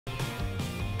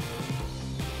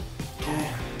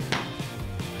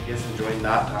guess enjoy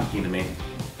not talking to me.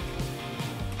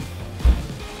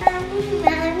 Mommy,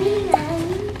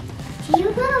 do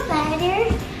you feel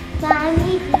better?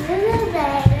 Mommy, do you feel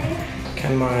better?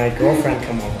 Can my girlfriend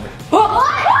come over?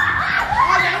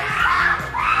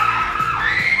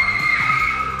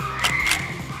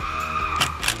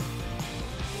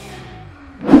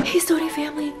 Hey soty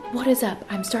family, what is up?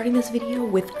 I'm starting this video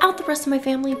without the rest of my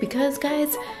family because,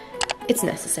 guys, it's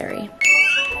necessary.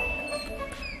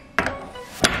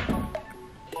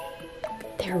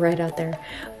 They're right out there.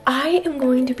 I am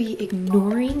going to be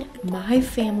ignoring my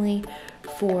family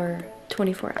for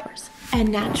 24 hours.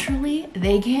 And naturally,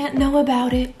 they can't know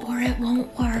about it or it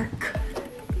won't work.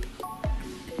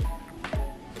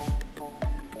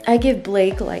 I give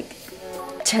Blake like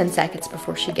 10 seconds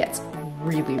before she gets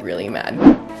really, really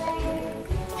mad.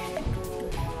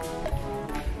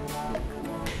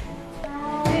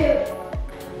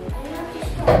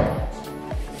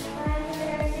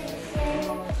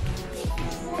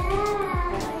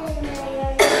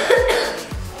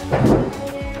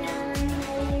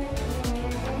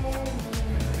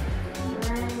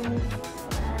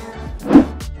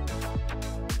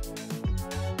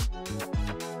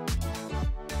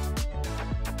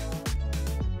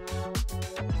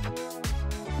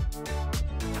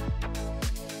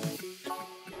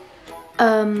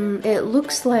 It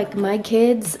looks like my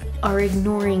kids are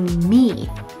ignoring me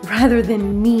rather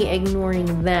than me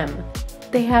ignoring them.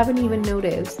 They haven't even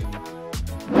noticed.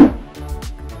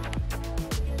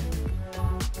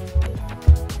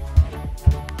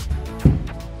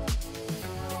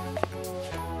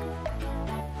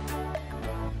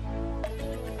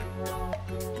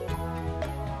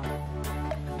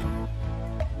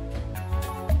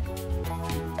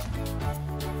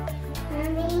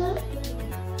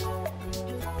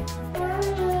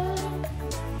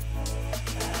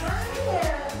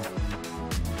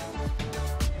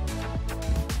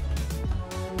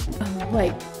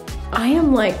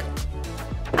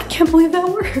 I can't believe that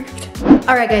worked.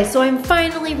 All right guys, so I'm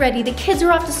finally ready. The kids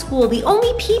are off to school. The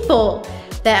only people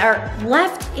that are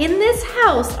left in this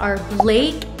house are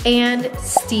Blake and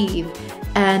Steve,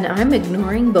 and I'm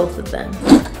ignoring both of them.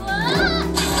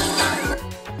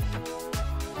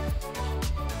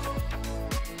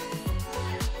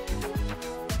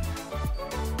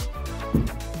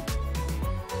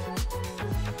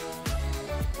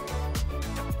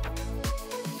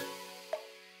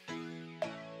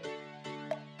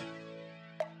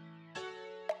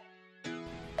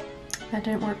 That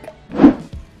didn't work.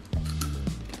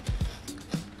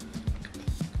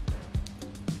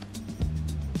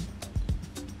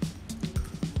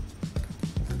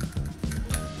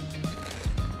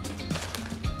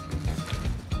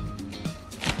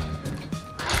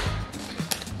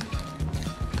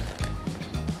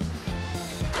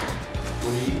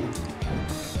 What are you eating?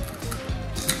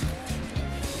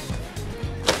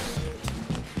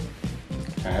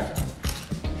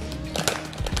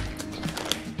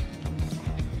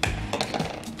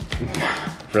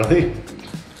 Really?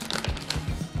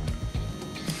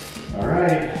 All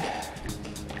right.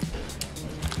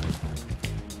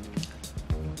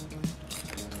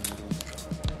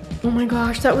 Oh my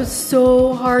gosh, that was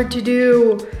so hard to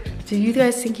do. Do you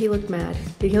guys think he looked mad?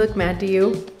 Did he look mad to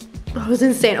you? That was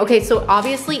insane. Okay, so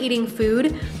obviously eating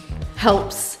food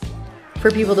helps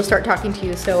for people to start talking to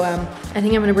you. So I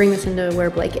think I'm gonna bring this into where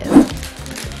Blake is.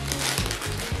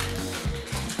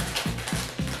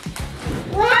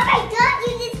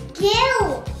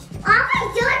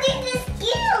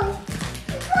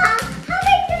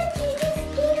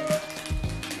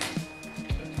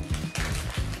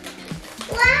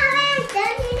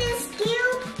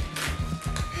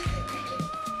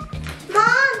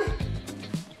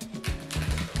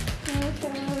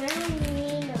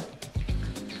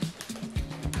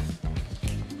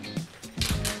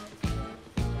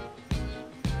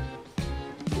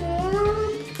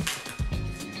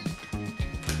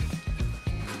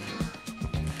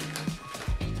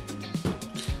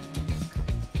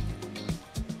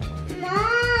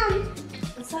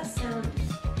 What's that sound?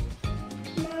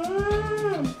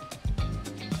 Mom!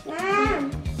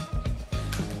 Mom!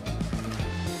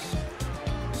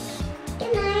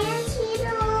 Can I have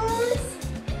Cheetos?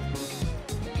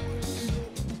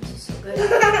 This is so good.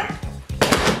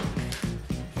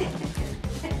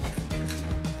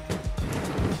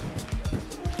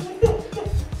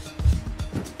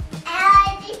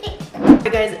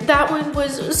 Guys, that one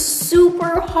was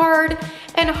super hard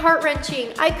and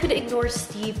heart-wrenching. I could ignore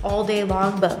Steve all day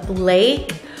long, but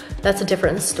Blake, that's a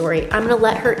different story. I'm gonna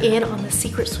let her in on the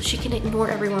secret so she can ignore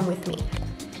everyone with me.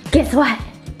 Guess what?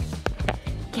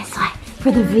 Guess what? For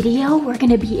the video, we're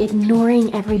gonna be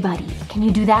ignoring everybody. Can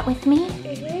you do that with me?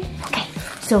 Okay,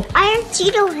 so. I have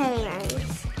Cheeto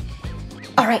hands.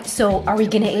 All right, so are we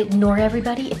gonna ignore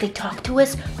everybody? If they talk to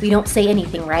us, we don't say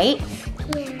anything, right?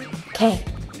 Yeah. Okay,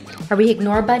 are we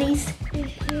ignore buddies?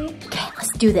 Okay,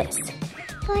 let's do this.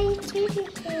 Why are you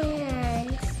Cheeto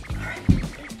hands?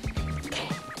 Okay,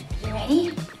 you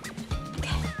ready?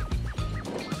 Okay,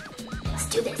 let's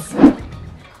do this.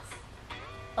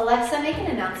 Alexa, make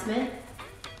an announcement.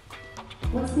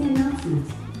 What's the announcement?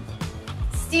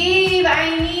 Steve,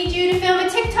 I need you to film a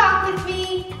TikTok with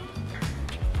me.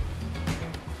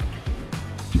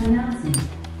 Announcement.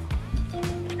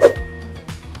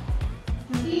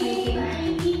 Steve,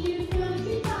 I need you to film a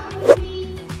TikTok with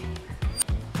me.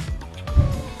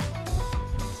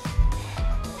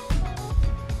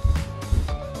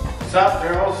 What's up,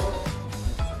 girls?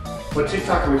 What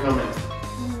TikTok are we filming?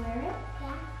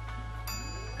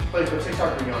 Wait, what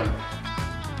TikTok are we going?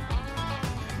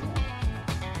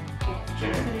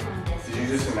 Jamie, did you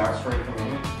just announce where you're coming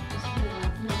in?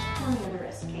 Tell me the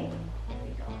rest, okay? There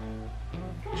we go.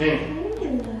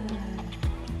 Jamie,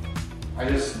 I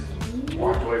just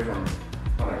walked away from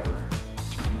whatever.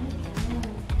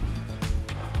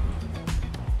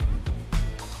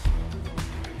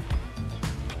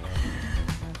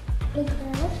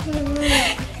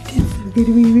 Did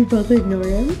we both ignore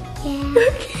him? Yeah.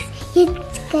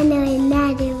 It's gonna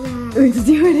another one. Let's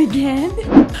do it again.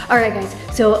 All right, guys.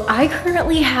 So I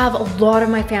currently have a lot of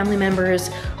my family members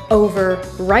over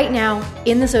right now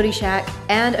in the soty shack,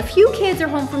 and a few kids are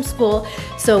home from school.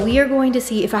 So we are going to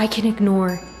see if I can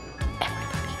ignore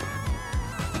everybody.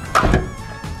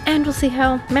 And we'll see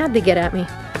how mad they get at me.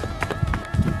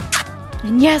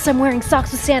 And yes, I'm wearing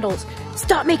socks with sandals.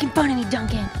 Stop making fun of me,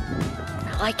 Duncan.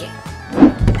 I like it.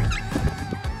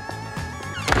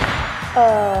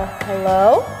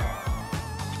 Hello?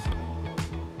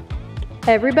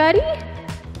 Everybody?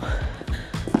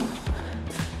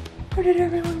 Where did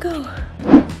everyone go?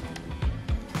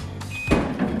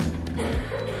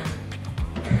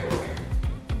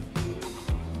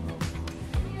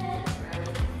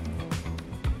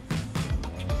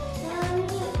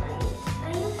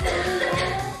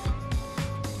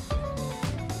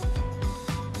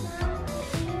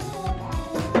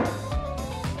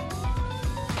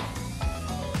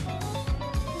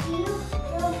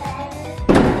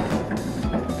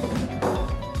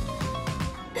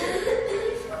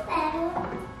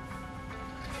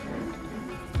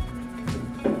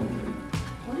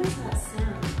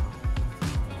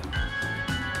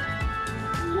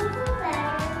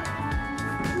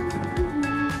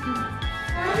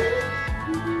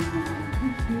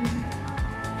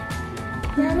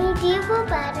 Mommy, do you feel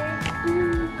better?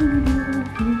 Mommy,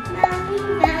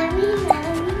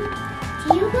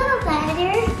 do you feel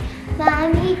better?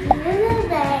 Mommy, do you feel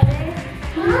better?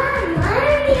 Mom, why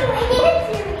aren't you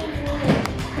answering me?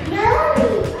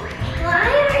 Mommy, why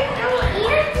aren't you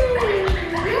answering me?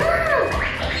 Mom,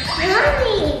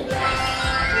 Mommy,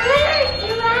 why aren't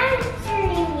you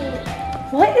answering me?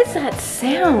 What is that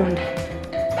sound?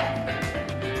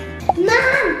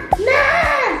 Mom!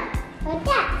 What's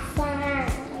that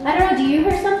sound? I don't know, do you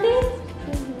hear something?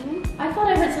 I thought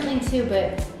I heard something too,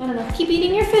 but I don't know. Keep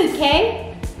eating your food,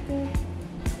 Kay?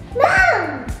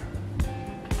 Mom!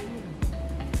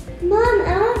 Mom, I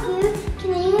want food.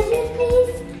 Can I use this,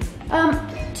 please?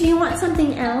 Do you want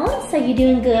something else? Are you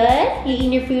doing good? You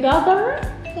eating your food all gone?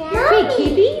 Yeah. Okay,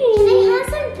 keep eating. Can I have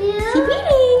some food? Keep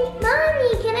eating.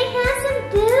 Mommy, can I have some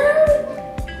food?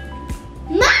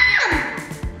 Mom!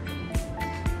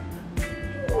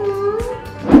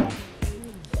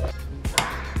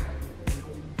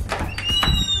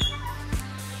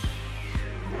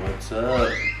 What's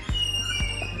up?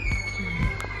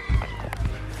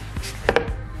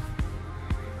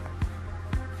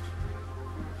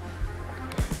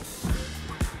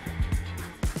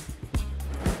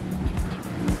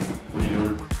 What are you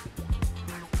doing?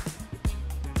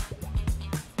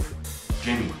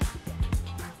 Jamie.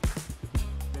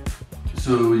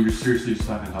 So you're seriously just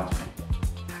not gonna talk to me?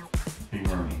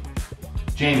 Ignore me.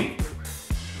 Jamie.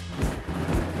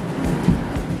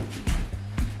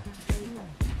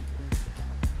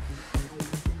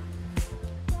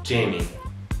 Jamie.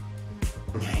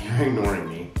 You're ignoring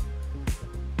me.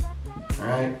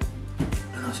 Alright?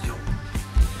 Let's go.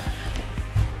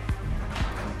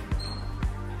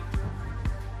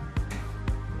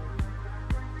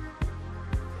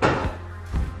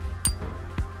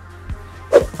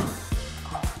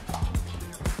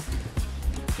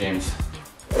 James,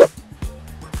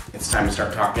 it's time to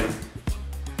start talking,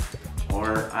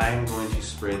 or I'm going to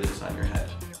spray this on your head.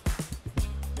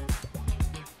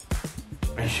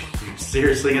 Are you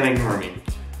seriously gonna ignore me?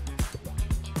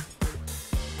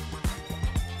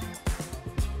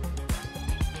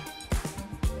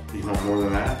 You want more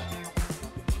than that?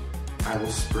 I will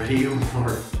spray you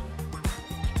more.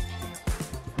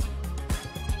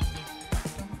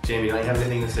 Jamie, don't you have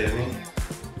anything to say to me?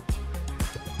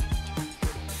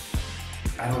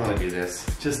 I don't want to do this.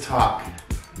 Just talk.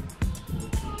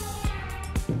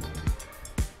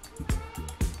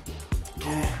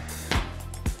 Okay.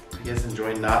 I guess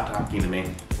enjoy not talking to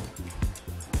me.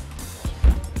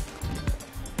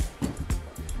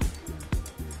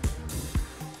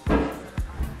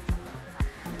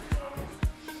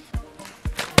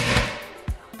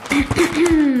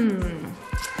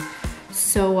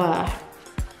 So,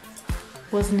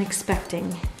 wasn't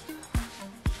expecting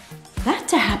that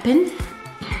to happen.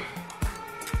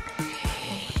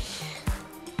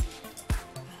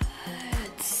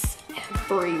 It's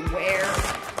everywhere.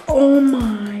 Oh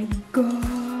my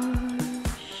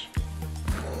gosh.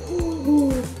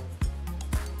 Ooh.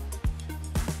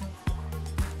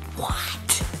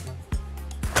 What?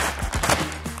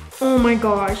 Oh my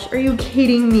gosh, are you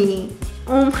kidding me?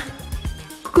 Oh my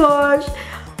gosh.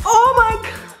 Oh my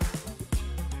god.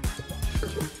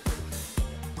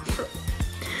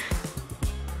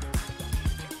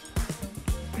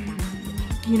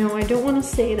 You know, I don't want to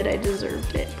say that I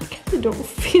deserved it because I don't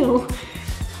feel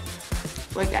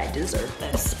like I deserve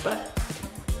this, but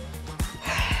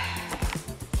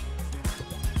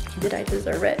did I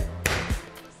deserve it?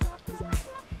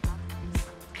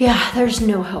 Yeah, there's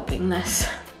no helping this.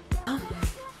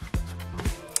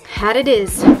 Had it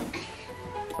is.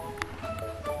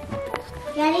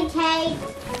 Ready, Kate?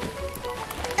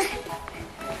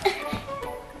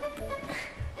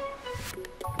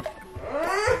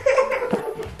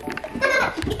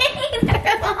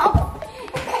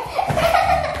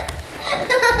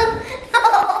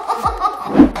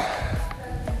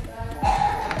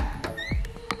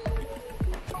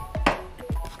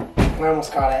 I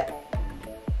almost got it.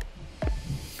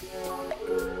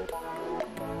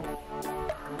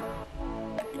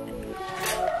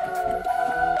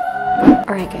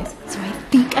 Alright guys, so I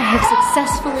think I have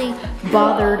successfully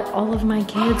bothered all of my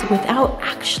kids without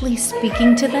actually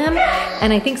speaking to them,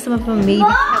 and I think some of them may be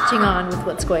catching on with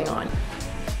what's going on.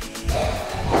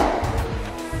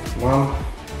 Mom?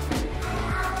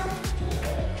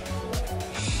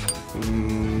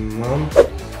 Mom?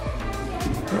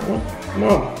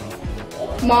 Mom?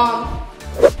 Mom,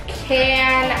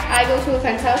 can I go to a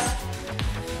friend's house?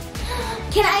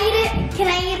 Can I eat it? Can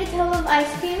I eat a tub of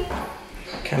ice cream?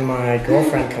 Can my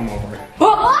girlfriend come over?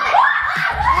 Mom!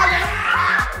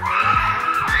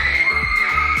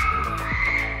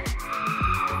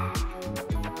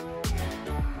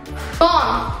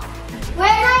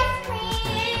 Where's ice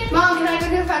cream? Mom, can I go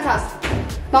to a friend's house?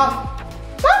 Mom!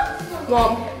 Mom!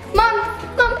 Mom! Mom!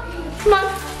 Mom! Mom!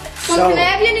 Mom, can I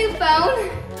have your new phone?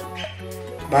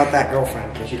 About that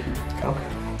girlfriend, could you? Okay.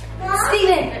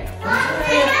 Steven!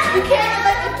 You can't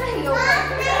let the thing go. Mom,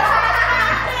 can I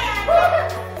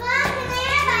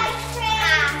have ice cream?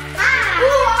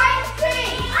 Ooh, ice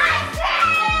cream! Ice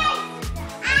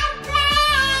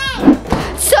cream!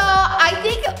 So, I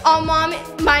think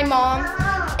my mom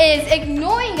is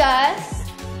ignoring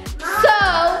us. So,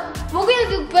 we're gonna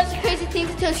do a bunch of crazy things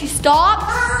until she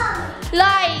stops.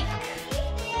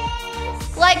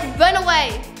 Like run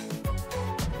away.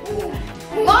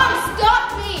 Mom,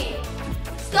 stop me!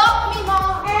 Stop me,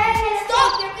 Mom!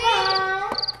 Stop me!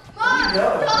 Mom,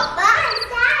 stop!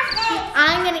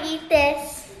 I'm gonna eat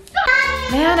this.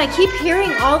 Man, I keep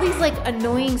hearing all these like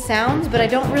annoying sounds, but I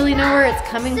don't really know where it's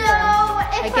coming from.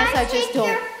 I guess I just don't.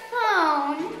 Your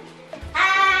phone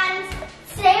and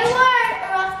say a word,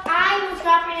 or else I will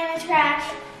drop it in the trash.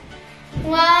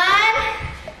 1,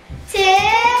 2.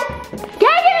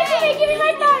 Give me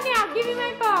my phone now! Give me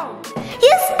my phone!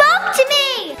 You spoke to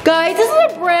me. Guys, this is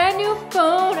a brand new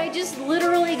phone. I just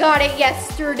literally got it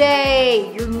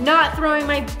yesterday. You're not throwing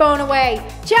my phone away.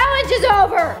 Challenge is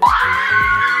over.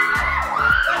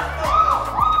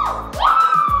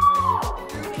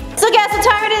 So guess what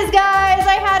time it is, guys.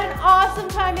 I had an awesome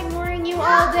time ignoring you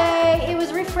all day. It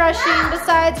was refreshing,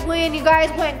 besides when you guys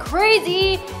went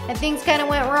crazy and things kind of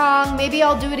went wrong. Maybe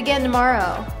I'll do it again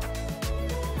tomorrow.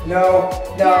 No.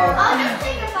 I'll just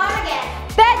take your phone again.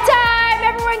 Bedtime!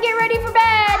 Everyone get ready for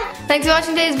bed. Thanks for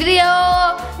watching today's video.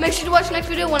 Make sure to watch the next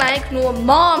video when I ignore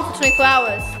Mom for 24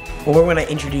 hours. Or when I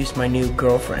introduce my new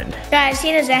girlfriend. Guys,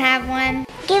 she doesn't have one.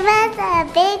 Give us a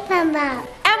big thumb up.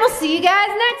 And we'll see you guys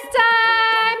next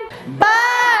time.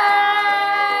 Bye!